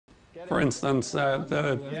For instance,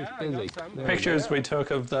 the pictures we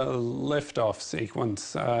took of the liftoff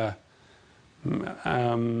sequence, the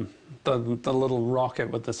little rocket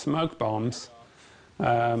with the smoke bombs,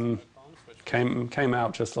 came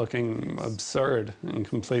out just looking absurd and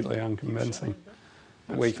completely unconvincing.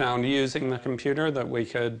 We found using the computer that we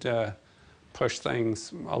could push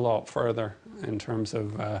things a lot further in terms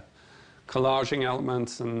of collaging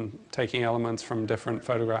elements and taking elements from different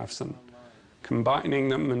photographs and combining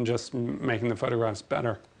them and just making the photographs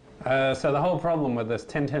better. So the whole problem with this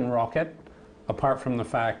Tintin rocket, apart from the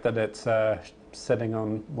fact that it's sitting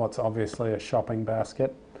on what's obviously a shopping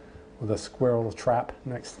basket with a squirrel trap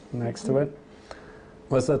next to it,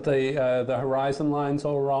 was that the horizon line's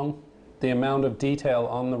all wrong. The amount of detail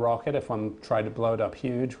on the rocket, if one tried to blow it up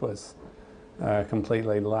huge, was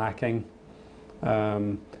completely lacking.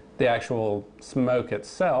 The actual smoke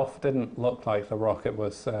itself didn't look like the rocket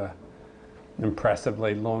was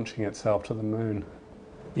impressively launching itself to the moon.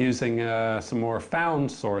 Using some more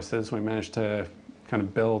found sources, we managed to kind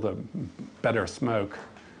of build a better smoke.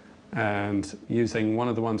 And using one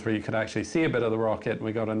of the ones where you could actually see a bit of the rocket,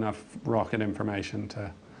 we got enough rocket information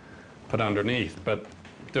to put underneath. But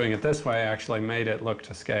doing it this way actually made it look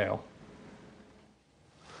to scale.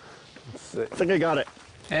 I think I got it.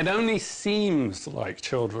 It only seems like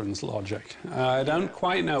children's logic. I don't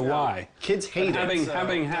quite know why. Kids hate it. So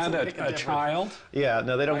having had a child, yeah,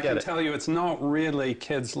 no, they don't get it. I can tell you it's not really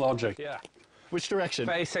kids' logic. Yeah. Which direction?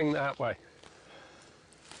 Facing that way.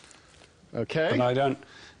 Okay. But I don't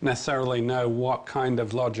necessarily know what kind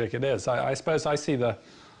of logic it is. I suppose I see the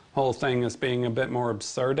whole thing as being a bit more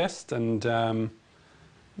absurdist, and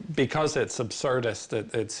because it's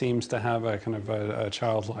absurdist, it seems to have a kind of a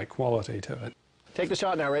childlike quality to it. Take the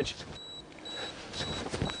shot now, Rich.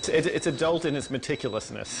 It's adult in its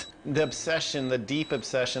meticulousness. The obsession, the deep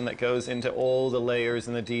obsession that goes into all the layers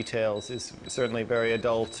and the details is certainly very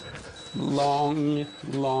adult. Long,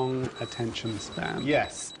 long attention span.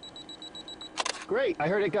 Yes. Great, I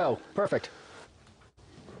heard it go. Perfect.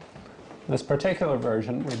 This particular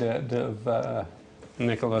version we did of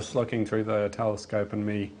Nicholas looking through the telescope and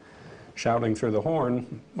me shouting through the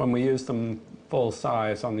horn, when we used them full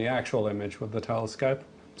size on the actual image with the telescope,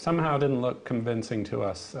 somehow didn't look convincing to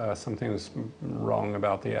us. Something was wrong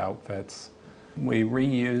about the outfits. We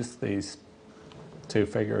reused these two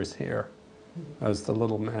figures here as the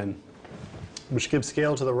little men. Which gives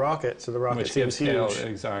scale to the rocket, so the rocket seems huge.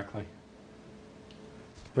 Exactly.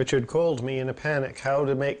 Richard called me in a panic how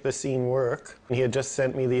to make the scene work. He had just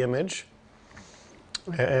sent me the image,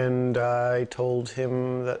 and I told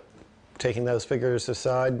him that taking those figures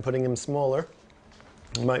aside and putting them smaller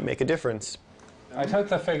might make a difference. I took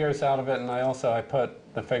the figures out of it, and I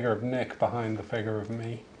put the figure of Nick behind the figure of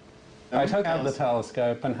me. I took out the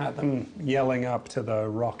telescope and had them yelling up to the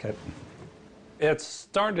rocket. It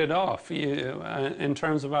started off, in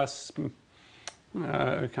terms of us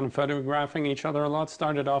kind of photographing each other a lot,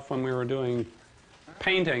 started off when we were doing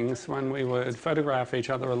paintings, when we would photograph each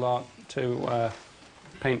other a lot to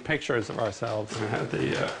paint pictures of ourselves. And had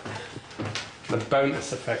the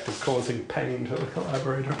bonus effect of causing pain to the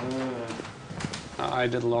collaborator. I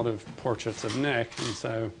did a lot of portraits of Nick, and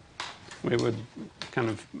so we would kind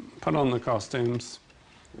of put on the costumes,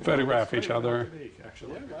 photograph each other,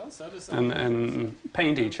 and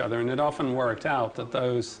paint each other. And it often worked out that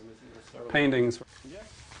those paintings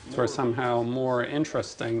were somehow more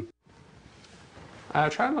interesting.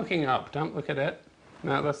 Try looking up. Don't look at it.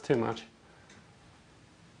 No, that's too much.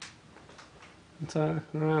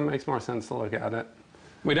 It makes more sense to look at it.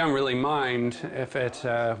 We don't really mind if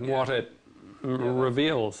what it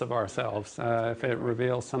reveals of ourselves. If it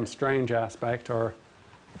reveals some strange aspect or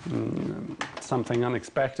something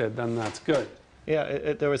unexpected, then that's good.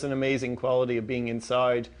 Yeah, there was an amazing quality of being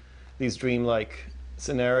inside these dreamlike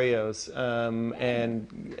scenarios,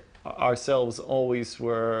 and ourselves always we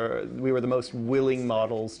were the most willing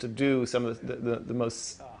models to do some of the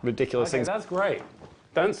most ridiculous things. That's great.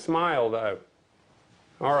 Don't smile, though.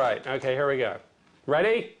 All right, okay, here we go.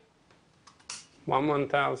 Ready? 1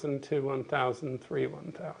 1,000, 2 1,000, 3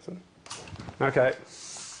 1,000. Okay.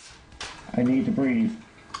 I need to breathe.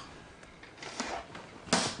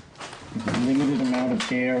 There's a limited amount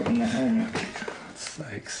of air in the helmet. God's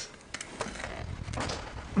sakes.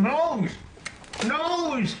 Nose!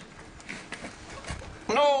 Nose!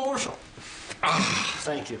 Nose! Ah,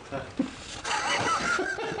 thank you.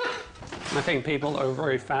 I think people are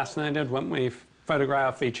very fascinated when we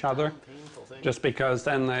photograph each other, just because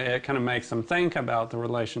then it kind of makes them think about the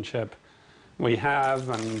relationship we have,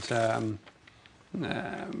 and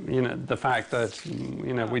you know, the fact that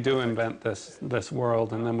we do invent this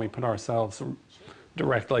world, and then we put ourselves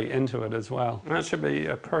directly into it as well. And that should be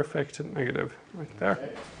a perfect negative right there.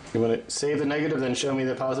 Okay. You want to save the negative, then show me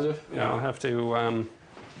the positive? Yeah, I'll have to do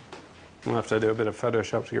a bit of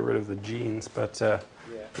Photoshop to get rid of the jeans, but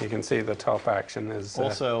you can see the top action is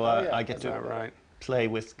Also, I get to right. play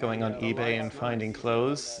with going on eBay and finding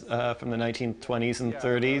clothes from the 1920s and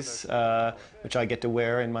 30s, which I get to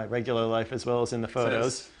wear in my regular life as well as in the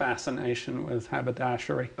photos. Fascination with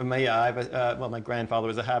haberdashery. Well, my grandfather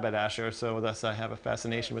was a haberdasher, so thus I have a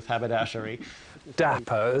fascination with haberdashery.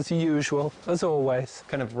 Dapper, as usual, as always.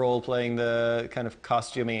 Kind of role-playing the kind of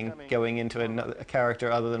costuming, going into a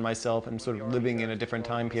character other than myself and sort of living in a different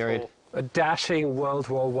time period. A dashing World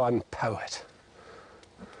War I poet.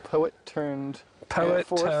 Poet turned... Poet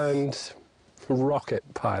turned rocket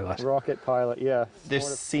pilot. Rocket pilot, yeah. There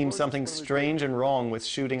seems something strange and wrong with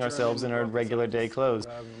shooting ourselves in our regular day clothes.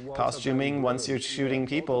 Costuming, once you're shooting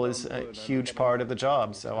people, is a huge part of the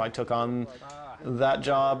job. So I took on that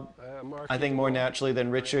job, I think, more naturally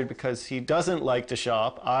than Richard, because he doesn't like to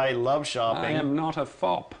shop. I love shopping. I am not a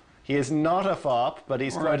fop. He is not a fop, but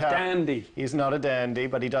he's Or a dandy. He's not a dandy,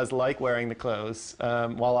 but he does like wearing the clothes,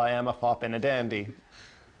 while I am a fop and a dandy.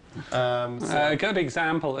 A good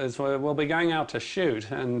example is we'll be going out to shoot,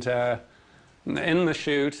 and in the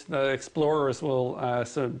shoot, the explorers will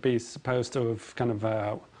be supposed to have kind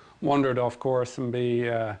of wandered off course and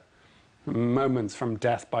be moments from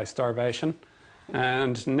death by starvation.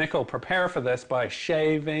 And Nick will prepare for this by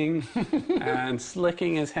shaving and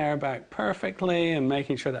slicking his hair back perfectly and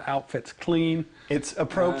making sure the outfit's clean. It's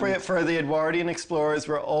appropriate for the Edwardian explorers.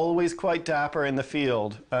 We're always quite dapper in the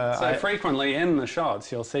field. So frequently in the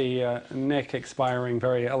shots, you'll see Nick expiring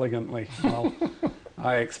very elegantly, while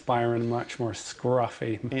I expire in much more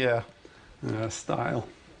scruffy style.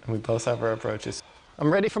 And we both have our approaches.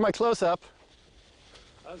 I'm ready for my close-up.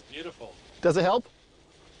 That was beautiful. Does it help?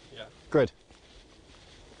 Yeah. Good.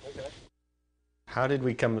 Okay. How did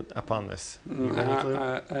we come upon this? You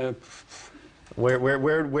got any clue?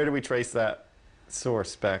 Where do we trace that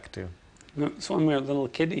source back to? It's when we were little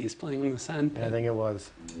kiddies playing in the sandpit. I think it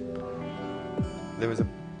was. There was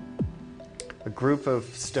a group of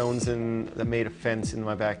stones that made a fence in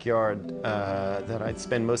my backyard that I'd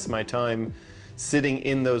spend most of my time sitting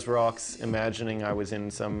in those rocks, imagining I was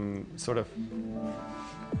in some sort of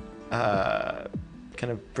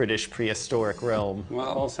kind of British prehistoric realm. Well,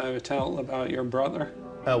 also tell about your brother.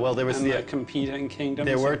 Well, there was and the competing kingdoms.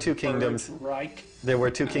 There were two kingdoms. Reich. There were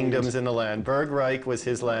two kingdoms in the land. Berg Reich was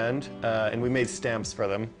his land, and we made stamps for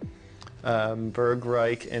them. Berg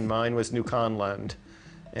Reich, and mine was New Conland,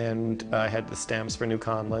 and I had the stamps for New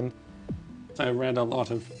Conland. I read a lot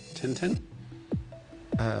of Tintin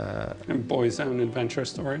and Boy's Own Adventure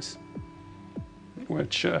stories,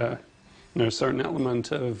 which there's a certain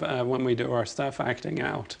element of when we do our stuff acting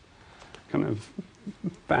out, kind of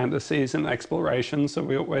fantasies and explorations that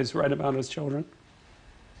we always read about as children.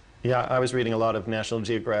 Yeah, I was reading a lot of National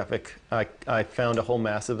Geographic. I found a whole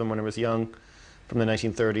mass of them when I was young, from the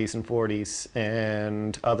 1930s and 40s,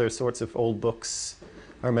 and other sorts of old books.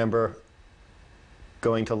 I remember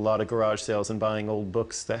going to a lot of garage sales and buying old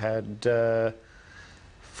books that had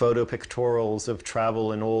photo pictorials of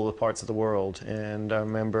travel in all the parts of the world. And I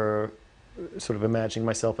remember sort of imagining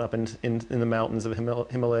myself up in the mountains of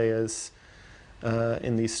Himalayas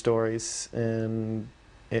in these stories, and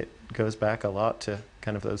it goes back a lot to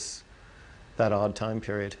kind of that odd time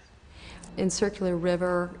period. In Circular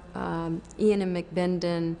River, Ian and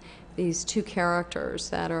McBindon, these two characters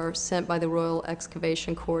that are sent by the Royal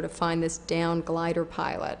Excavation Corps to find this downed glider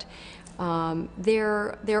pilot,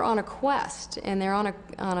 they're on a quest, and they're on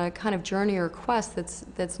a kind of journey or quest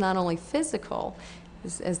that's not only physical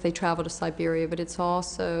as they travel to Siberia, but it's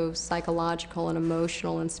also psychological and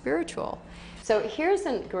emotional and spiritual. So here's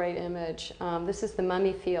a great image. This is the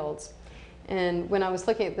Mummy Fields. And when I was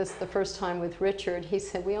looking at this the first time with Richard, he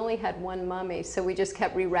said we only had one mummy, so we just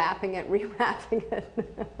kept rewrapping it.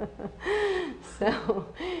 So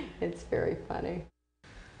it's very funny.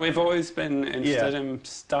 We've always been interested in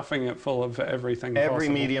stuffing it full of everything Every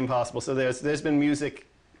possible. medium possible. So there's been music,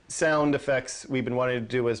 sound effects we've been wanting to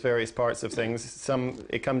do as various parts of things. Some,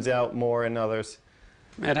 it comes out more in others.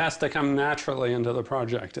 It has to come naturally into the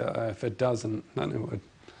project. If it doesn't, then it would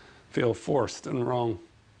feel forced and wrong.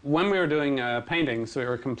 When we were doing paintings, we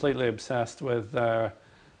were completely obsessed with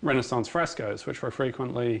Renaissance frescoes, which were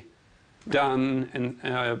frequently done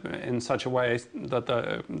in such a way that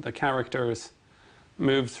the characters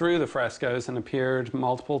moved through the frescoes and appeared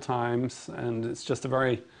multiple times, and it's just a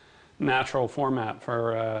very natural format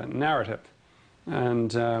for narrative.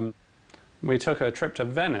 And we took a trip to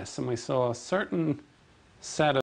Venice, and we saw a certain set of